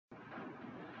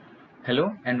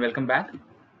Hello and welcome back.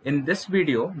 In this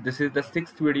video, this is the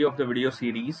sixth video of the video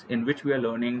series in which we are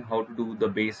learning how to do the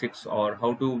basics or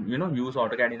how to use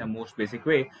AutoCAD in a most basic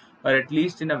way, or at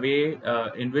least in a way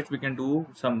in which we can do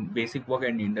some basic work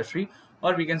in the industry,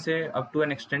 or we can say up to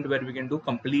an extent where we can do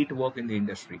complete work in the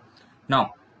industry.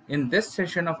 Now, in this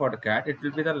session of AutoCAD, it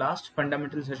will be the last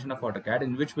fundamental session of AutoCAD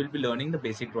in which we'll be learning the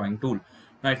basic drawing tool.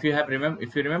 Now, if you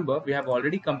remember, we have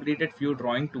already completed few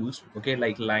drawing tools, okay,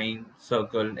 like line,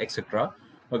 circle, etc.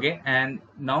 Okay, and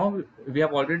now we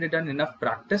have already done enough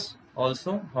practice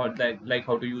also, like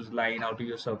how to use line, how to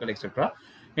use circle, etc.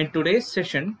 In today's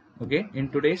session, okay,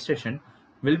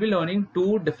 we'll be learning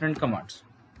two different commands.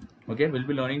 Okay, we'll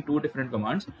be learning two different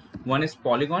commands. One is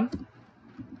polygon,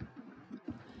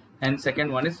 and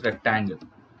second one is rectangle.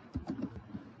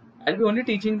 I'll be only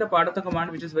teaching the part of the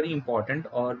command which is very important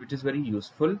or which is very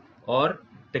useful or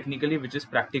technically which is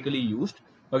practically used.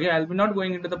 Okay, I'll be not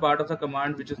going into the part of the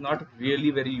command which is not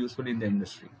really very useful in the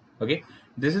industry. Okay,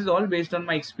 this is all based on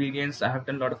my experience. I have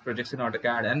done a lot of projects in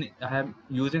AutoCAD and I am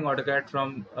using AutoCAD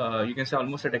from you can say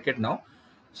almost a decade now.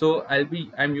 So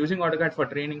I'm using AutoCAD for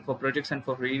training, for projects, and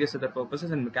for various other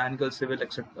purposes in mechanical, civil,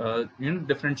 etc.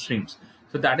 Different streams.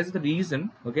 So that is the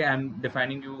reason. Okay,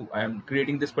 I'm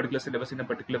creating this particular syllabus in a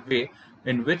particular way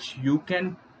in which you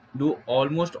can do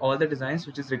almost all the designs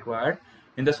which is required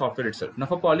in the software itself. Now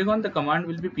for polygon, the command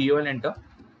will be POL enter,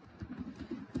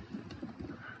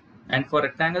 and for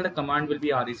rectangle, the command will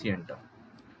be REC enter.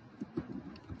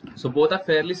 So both are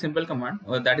fairly simple command.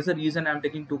 That is the reason I'm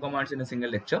taking two commands in a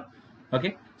single lecture.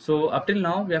 Okay, so up till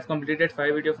now we have completed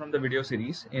 5 videos from the video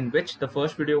series, in which the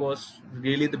first video was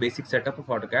really the basic setup of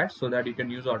AutoCAD so that you can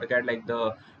use AutoCAD like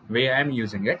the way I am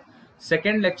using it.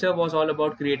 Second lecture was all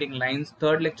about creating lines.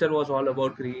 Third lecture was all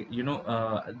about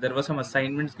there were some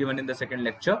assignments given in the second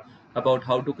lecture about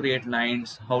how to create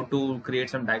lines, how to create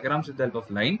some diagrams with the help of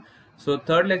line. So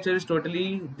third lecture is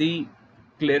totally the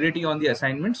clarity on the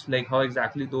assignments, like how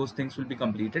exactly those things will be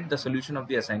completed, the solution of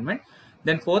the assignment.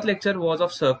 Then fourth lecture was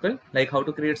of circle, like how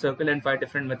to create circle and 5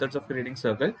 different methods of creating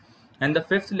circle. And the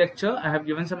fifth lecture, I have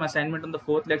given some assignment on the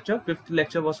fourth lecture. Fifth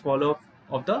lecture was follow-up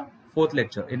of the fourth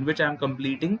lecture, in which I am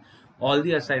completing all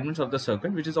the assignments of the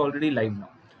circle, which is already live now.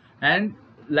 And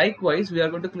likewise, we are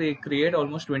going to create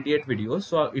almost 28 videos.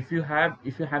 So if you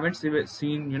haven't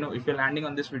seen, if you're landing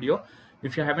on this video,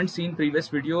 if you haven't seen previous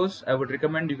videos, I would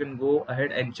recommend you can go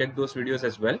ahead and check those videos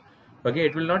as well. Okay,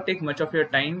 it will not take much of your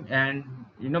time, and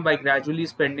by gradually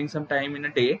spending some time in a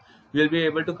day, you'll be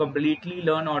able to completely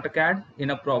learn AutoCAD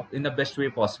in the best way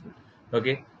possible.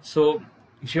 Okay, so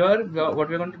here what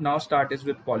we're going to now start is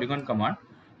with polygon command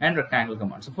and rectangle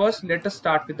command. So first, let us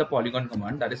start with the polygon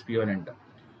command, that is POL enter.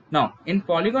 Now in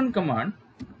polygon command,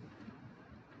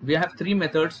 we have 3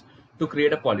 methods to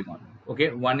create a polygon. Okay,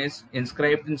 one is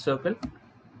inscribed in circle.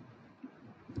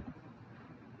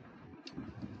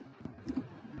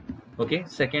 Okay,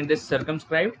 second is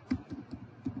circumscribed.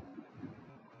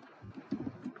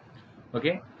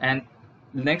 Okay, and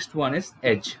next one is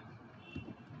edge.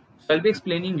 So I'll be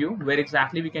explaining you where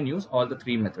exactly we can use all the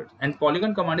 3 methods. And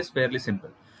polygon command is fairly simple.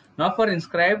 Now for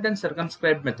inscribed and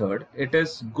circumscribed method, it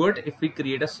is good if we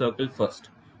create a circle first.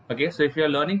 Okay, so if you are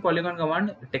learning polygon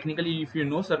command, technically if you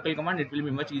know circle command, it will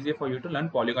be much easier for you to learn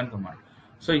polygon command.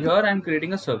 So here I am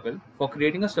creating a circle. For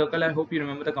creating a circle, I hope you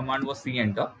remember the command was C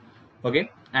enter.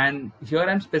 Okay, and here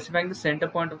I'm specifying the center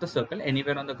point of the circle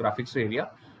anywhere on the graphics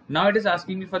area. Now it is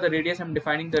asking me for the radius. I'm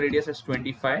defining the radius as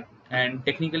 25, and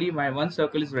technically my one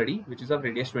circle is ready, which is of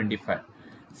radius 25.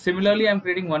 Similarly, I'm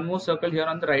creating one more circle here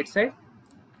on the right side,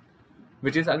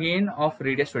 which is again of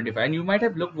radius 25, and you might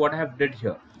have looked what I have did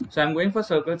here. So I'm going for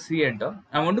circle, C enter.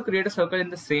 I want to create a circle in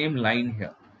the same line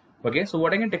here. Okay, so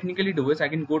what I can technically do is I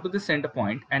can go to the center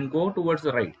point and go towards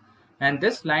the right, and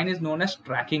this line is known as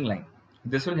tracking line.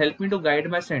 This will help me to guide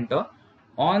my center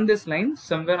on this line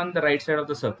somewhere on the right side of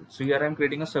the circle. So here I'm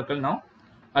creating a circle now,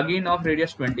 again of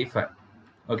radius 25.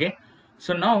 Okay,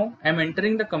 so now I'm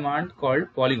entering the command called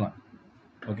polygon.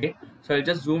 Okay, so I'll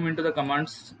just zoom into the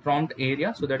command's prompt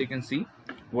area so that you can see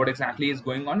what exactly is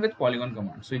going on with polygon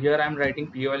command. So here I'm writing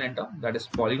POL enter, that is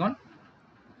polygon.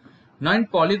 Now in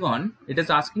polygon, it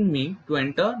is asking me to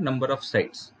enter number of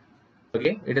sides.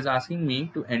 Okay, it is asking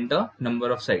me to enter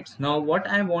number of sides. Now what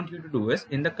I want you to do is,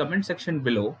 in the comment section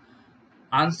below,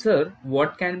 answer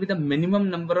what can be the minimum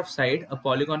number of side a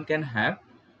polygon can have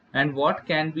and what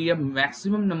can be a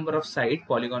maximum number of side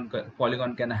polygon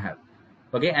can have.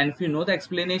 Okay, and if you know the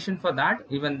explanation for that,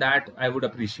 even that I would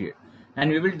appreciate. And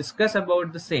we will discuss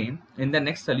about the same in the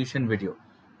next solution video,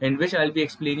 in which I'll be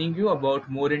explaining you about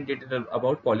more in detail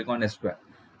about polygon as well.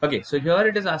 Okay, so here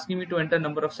it is asking me to enter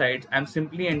number of sides. I'm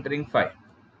simply entering 5.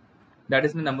 that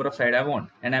is the number of side I want,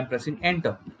 and I'm pressing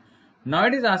enter. Now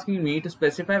it is asking me to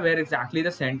specify where exactly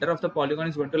the center of the polygon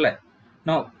is going to lie.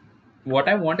 Now what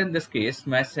I want in this case,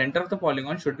 my center of the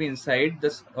polygon should be inside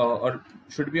this or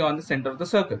should be on the center of the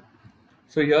circle.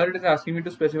 So here it is asking me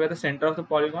to specify the center of the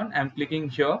polygon. I'm clicking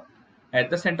here at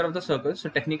the center of the circle. So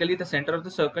technically the center of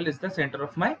the circle is the center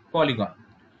of my polygon.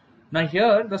 Now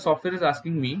here the software is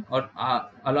asking me or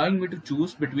allowing me to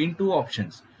choose between two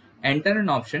options. Enter an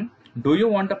option. Do you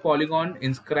want a polygon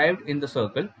inscribed in the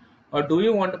circle, or do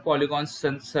you want a polygon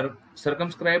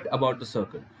circumscribed about the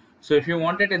circle? So if you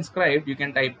want it inscribed, you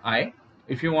can type I.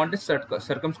 If you want it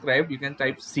circumscribed, you can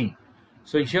type C.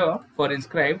 So here for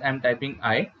inscribed, I'm typing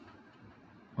I.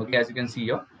 Okay, as you can see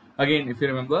here. Again, if you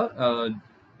remember,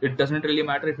 it doesn't really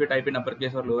matter if you type in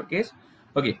uppercase or lowercase.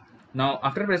 Okay, now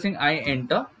after pressing I,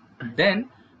 enter, then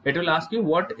it will ask you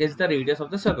what is the radius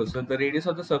of the circle. So the radius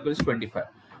of the circle is 25.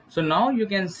 So now you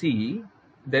can see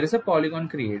there is a polygon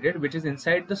created which is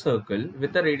inside the circle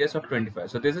with a radius of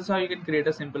 25. So this is how you can create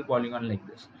a simple polygon like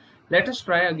this. Let us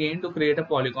try again to create a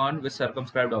polygon with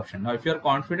circumscribed option. Now if you are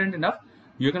confident enough,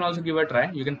 you can also give a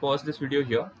try. You can pause this video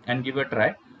here and give a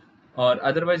try, or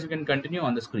otherwise you can continue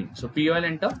on the screen. So POL,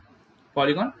 enter,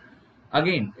 polygon.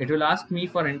 Again it will ask me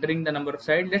for entering the number of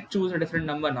sides. Let's choose a different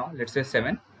number now. Let's say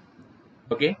 7.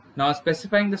 Okay, now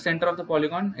specifying the center of the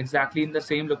polygon exactly in the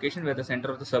same location where the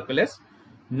center of the circle is.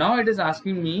 Now it is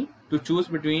asking me to choose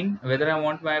between whether I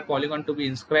want my polygon to be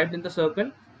inscribed in the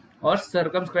circle or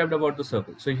circumscribed about the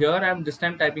circle. So here I am this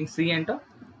time typing C, enter,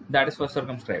 that is for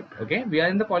circumscribed. Okay, we are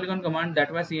in the polygon command,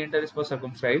 that way C, enter is for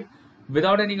circumscribed.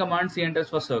 Without any command, C, enter is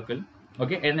for circle.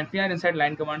 Okay, and if we are inside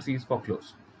line command, C is for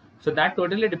close. So that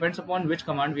totally depends upon which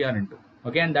command we are into.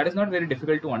 Okay, and that is not very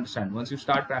difficult to understand. Once you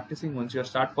start practicing, once you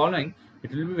start following, it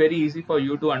will be very easy for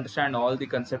you to understand all the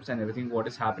concepts and everything what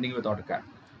is happening with AutoCAD.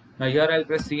 Now here I'll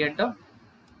press C, enter.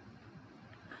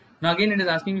 Now again it is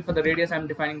asking me for the radius. I'm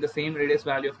defining the same radius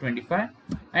value of 25,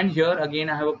 and here again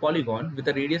I have a polygon with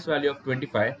a radius value of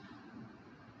 25.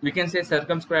 We can say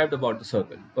circumscribed about the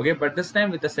circle. Okay, but this time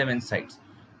with the 7 sides.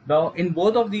 Now in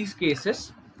both of these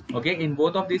cases, okay, in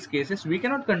both of these cases we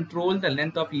cannot control the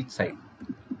length of each side.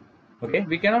 Okay,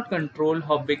 we cannot control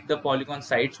how big the polygon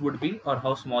sides would be or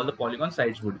how small the polygon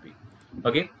sides would be.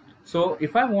 Okay, so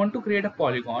if I want to create a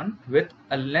polygon with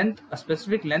a length, a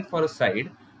specific length for a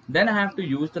side, then I have to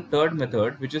use the third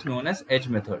method, which is known as edge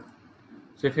method.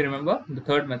 So if you remember the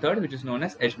third method, which is known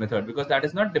as edge method, because that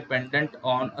is not dependent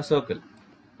on a circle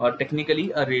or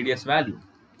technically a radius value.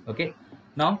 Okay,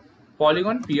 now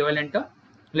polygon, POL, enter.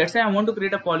 Let's say I want to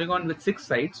create a polygon with 6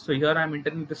 sides. So here I am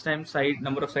entering this time side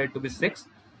number of side to be 6.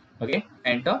 Okay,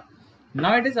 enter.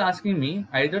 Now it is asking me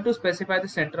either to specify the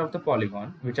center of the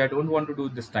polygon, which I don't want to do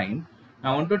this time.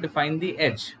 I want to define the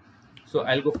edge. So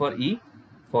I'll go for E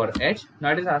for edge.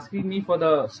 Now it is asking me for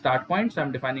the start point, so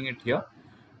I'm defining it here.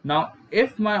 Now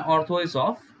if my ortho is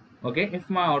off, okay, if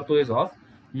my ortho is off,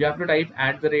 you have to type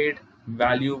 @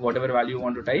 value, whatever value you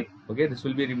want to type. Okay, this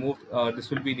will be removed, this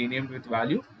will be renamed with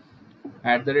value,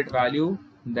 @ value,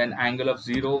 then angle of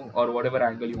 0 or whatever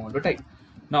angle you want to type.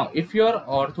 Now if your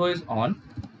ortho is on,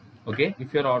 okay,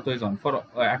 if your ortho is on, for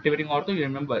activating ortho, you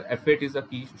remember F8 is the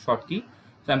key, short key.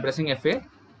 So I'm pressing F8,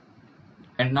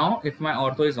 and now if my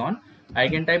ortho is on, I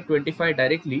can type 25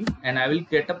 directly and I will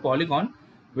get a polygon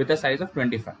with a size of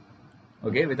 25.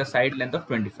 Okay, with a side length of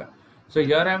 25. So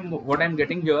here what I'm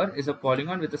getting here is a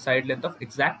polygon with a side length of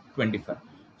exact 25.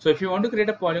 So if you want to create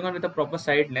a polygon with a proper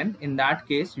side length, in that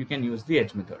case you can use the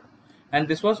edge method. And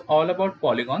this was all about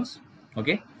polygons,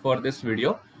 okay, for this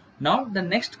video. Now the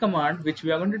next command which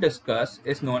we are going to discuss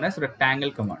is known as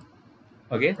rectangle command.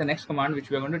 Okay, the next command which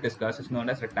we are going to discuss is known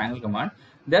as rectangle command.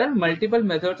 There are multiple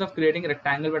methods of creating a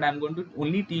rectangle, but I'm going to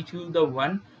only teach you the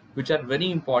one which are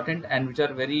very important and which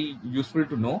are very useful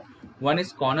to know. One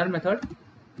is corner method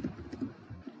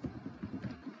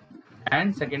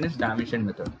and second is dimension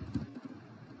method.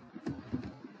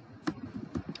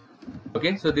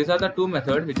 Okay, so these are the two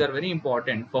methods which are very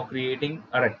important for creating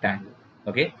a rectangle.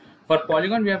 Okay, for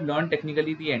polygon we have learned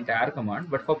technically the entire command,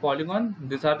 but for polygon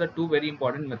these are the two very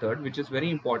important methods which is very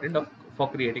important for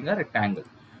creating a rectangle.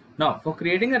 Now for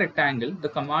creating a rectangle, the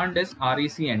command is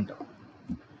REC enter.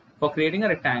 For creating a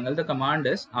rectangle, the command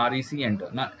is REC enter.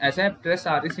 Now as I press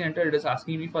REC enter, it is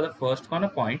asking me for the first corner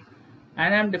point,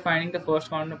 and I am defining the first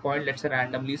corner point, let's say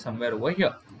randomly somewhere over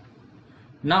here.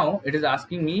 Now it is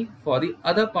asking me for the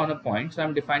other corner point, so I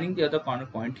am defining the other corner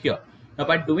point here. Now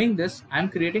by doing this, I am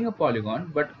creating a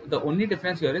polygon, but the only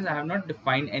difference here is I have not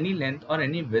defined any length or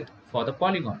any width for the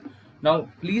polygon. Now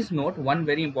please note one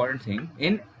very important thing.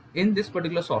 In this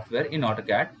particular software, in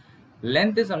AutoCAD,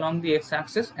 length is along the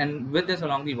x-axis and width is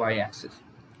along the y-axis.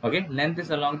 Okay, length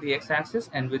is along the x-axis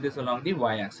and width is along the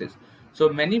y-axis. So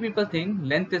many people think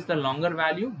length is the longer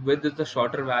value, width is the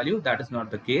shorter value. That is not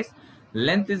the case.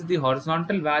 Length is the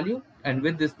horizontal value and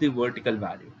width is the vertical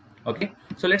value. Okay,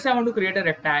 so let's say I want to create a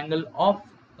rectangle of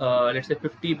let's say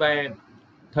 50 by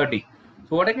 30.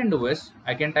 So what I can do is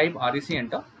I can type REC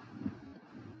enter.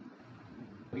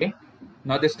 Okay,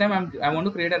 now this time I want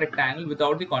to create a rectangle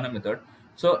without the corner method.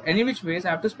 So any which ways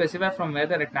I have to specify from where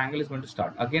the rectangle is going to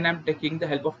start. Again, I'm taking the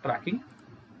help of tracking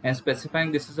and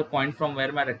specifying this is a point from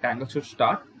where my rectangle should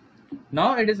start.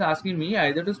 Now it is asking me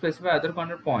either to specify other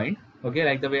corner point, okay,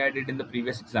 like the way I did in the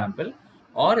previous example,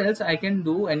 or else I can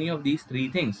do any of these three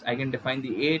things. I can define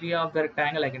the area of the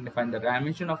rectangle, I can define the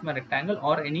dimension of my rectangle,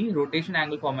 or any rotation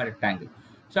angle for my rectangle.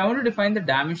 So I want to define the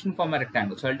dimension for my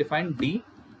rectangle. So I'll define D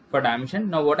for dimension.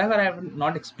 Now whatever I have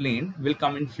not explained will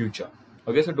come in future.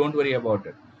 Okay, so don't worry about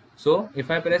it. So if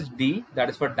I press D, that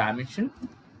is for dimension,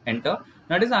 enter.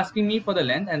 Now it is asking me for the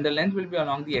length, and the length will be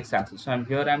along the x-axis. So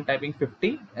I'm typing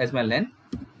 50 as my length.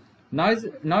 Now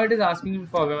it is asking me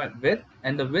for my width,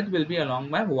 and the width will be along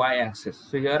my y-axis.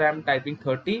 So here I am typing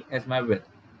 30 as my width.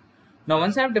 Now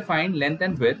once I have defined length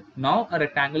and width, now a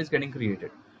rectangle is getting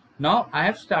created. Now I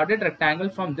have started rectangle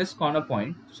from this corner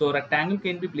point. So rectangle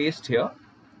can be placed here,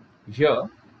 here,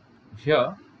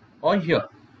 here, or here.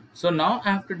 So now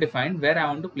I have to define where I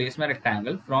want to place my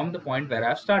rectangle from the point where I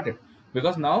have started.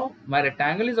 Because now my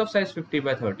rectangle is of size 50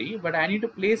 by 30, but I need to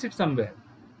place it somewhere.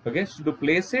 Okay, so to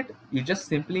place it, you just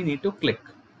simply need to click.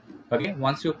 Okay,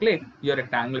 once you click, your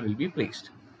rectangle will be placed.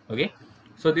 Okay,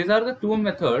 so these are the two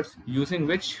methods using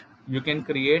which you can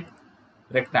create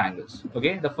rectangles.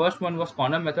 Okay, the first one was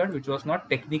corner method, which was not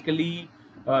technically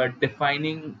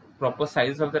defining proper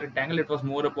size of the rectangle. It was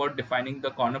more about defining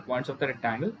the corner points of the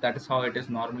rectangle. That is how it is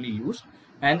normally used.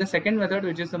 And the second method,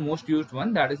 which is the most used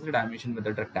one, that is the dimension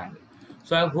method rectangle.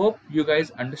 So I hope you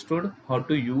guys understood how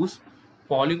to use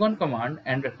polygon command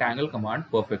and rectangle command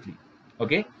perfectly.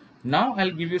 Okay, now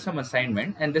I'll give you some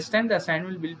assignment, and this time the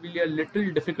assignment will be a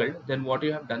little difficult than what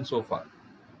you have done so far.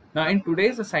 Now in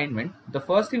today's assignment, the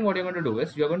first thing what you're going to do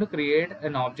is you're going to create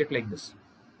an object like this.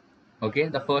 Okay,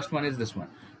 the first one is this one.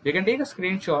 You can take a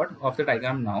screenshot of the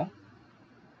diagram now.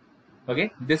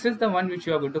 Okay, this is the one which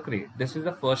you are going to create. This is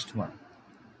the first one.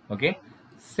 Okay,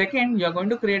 second, you are going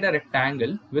to create a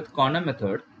rectangle with corner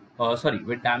method,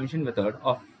 with dimension method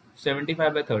of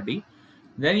 75 by 30.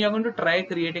 Then you are going to try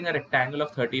creating a rectangle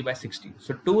of 30 by 60.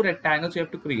 So two rectangles you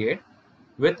have to create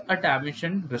with a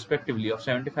dimension respectively of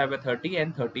 75 by 30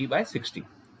 and 30 by 60.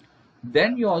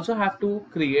 Then you also have to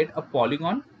create a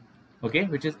polygon, okay,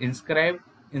 which is inscribed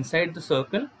inside the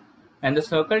circle, and the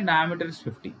circle diameter is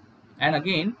 50. And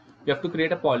again, you have to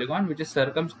create a polygon which is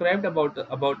circumscribed about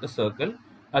the circle,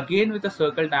 again with a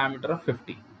circle diameter of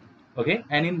 50. Okay,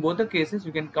 and in both the cases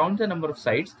you can count the number of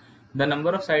sides. The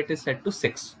number of sides is set to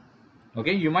 6.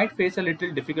 Okay, you might face a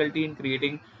little difficulty in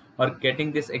creating or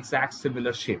getting this exact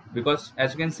similar shape, because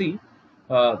as you can see,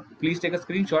 please take a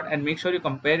screenshot and make sure you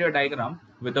compare your diagram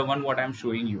with the one what I am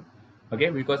showing you. Okay,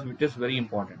 because it is very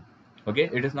important. Okay,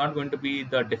 it is not going to be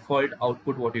the default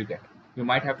output what you get. You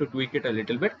might have to tweak it a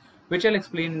little bit, which I'll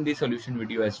explain in the solution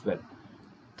video as well.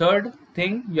 Third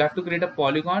thing, you have to create a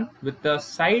polygon with the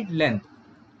side length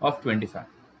of 25.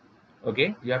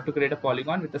 Okay, you have to create a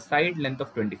polygon with a side length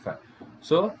of 25.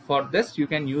 So for this you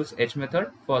can use edge method.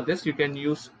 For this you can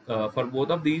use for both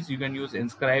of these you can use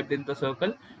inscribed in the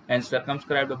circle and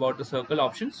circumscribed about the circle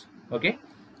options. Okay,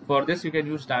 for this you can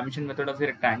use dimension method of the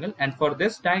rectangle, and for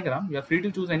this diagram you are free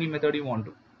to choose any method you want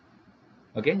to.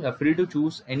 Okay, you are free to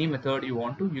choose any method you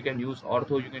want to. You can use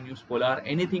ortho, you can use polar,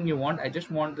 anything you want. I just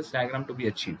want this diagram to be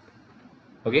achieved.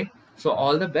 Okay, so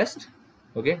all the best.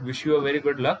 Okay, wish you a very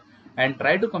good luck, and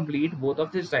try to complete both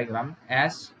of this diagram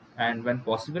as and when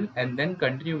possible, and then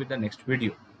continue with the next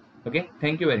video. Okay,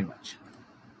 thank you very much.